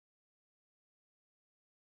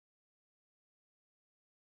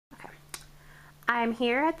I'm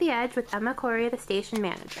here at The Edge with Emma Corey, the station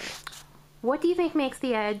manager. What do you think makes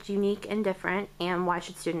The Edge unique and different, and why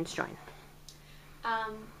should students join?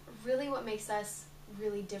 Really what makes us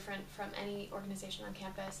really different from any organization on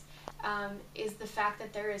campus is the fact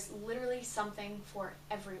that there is literally something for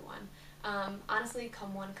everyone. Honestly,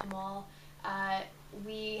 come one, come all.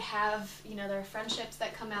 We have, there are friendships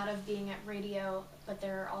that come out of being at radio, but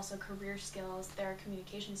there are also career skills, there are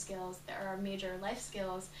communication skills, there are major life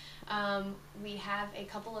skills. We have a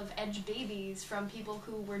couple of Edge babies from people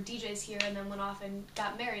who were DJs here and then went off and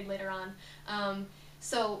got married later on.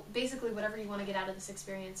 So basically whatever you want to get out of this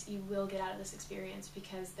experience, you will get out of this experience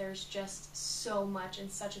because there's just so much and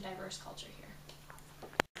such a diverse culture here.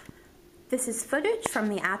 This is footage from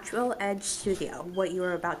the actual Edge studio. What you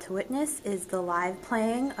are about to witness is the live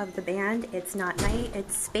playing of the band It's Not Night,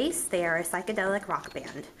 It's Space. They are a psychedelic rock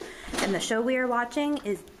band. And the show we are watching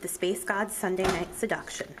is the Space Gods Sunday Night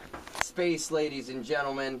Seduction. Space, ladies and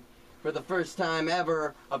gentlemen. For the first time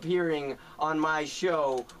ever appearing on my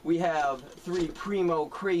show, we have three primo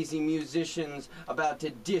crazy musicians about to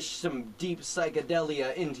dish some deep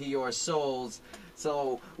psychedelia into your souls.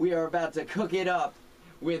 So we are about to cook it up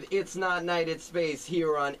with It's Not Night, It's Space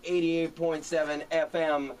here on 88.7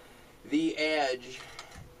 FM, The Edge.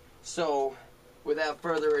 So, without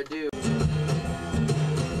further ado...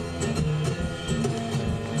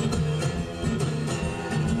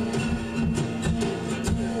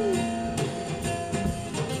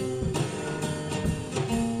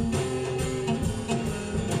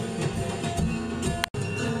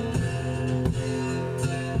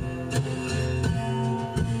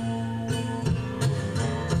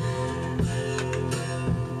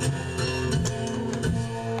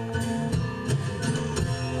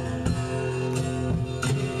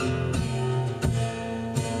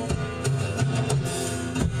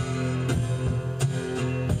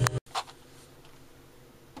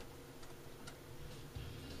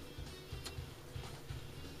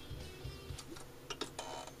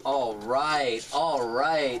 All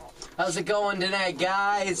right. How's it going tonight,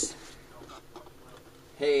 guys?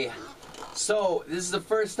 Hey, so this is the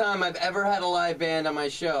first time I've ever had a live band on my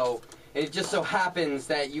show. And it just so happens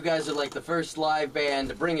that you guys are like the first live band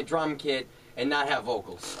to bring a drum kit and not have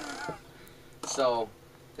vocals. So,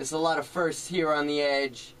 there's a lot of firsts here on The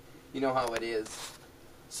Edge. You know how it is.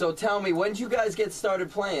 So tell me, when did you guys get started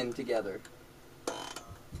playing together?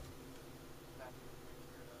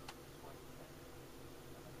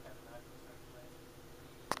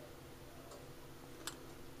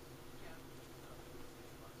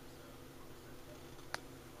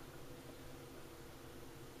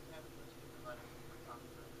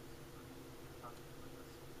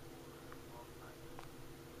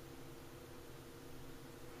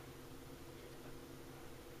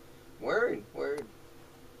 Word.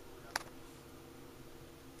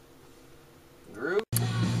 Group.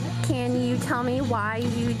 Can you tell me why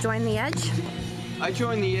you joined The Edge? I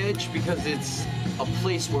joined The Edge because it's a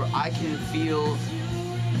place where I can feel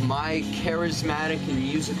my charismatic and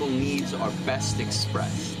musical needs are best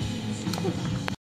expressed.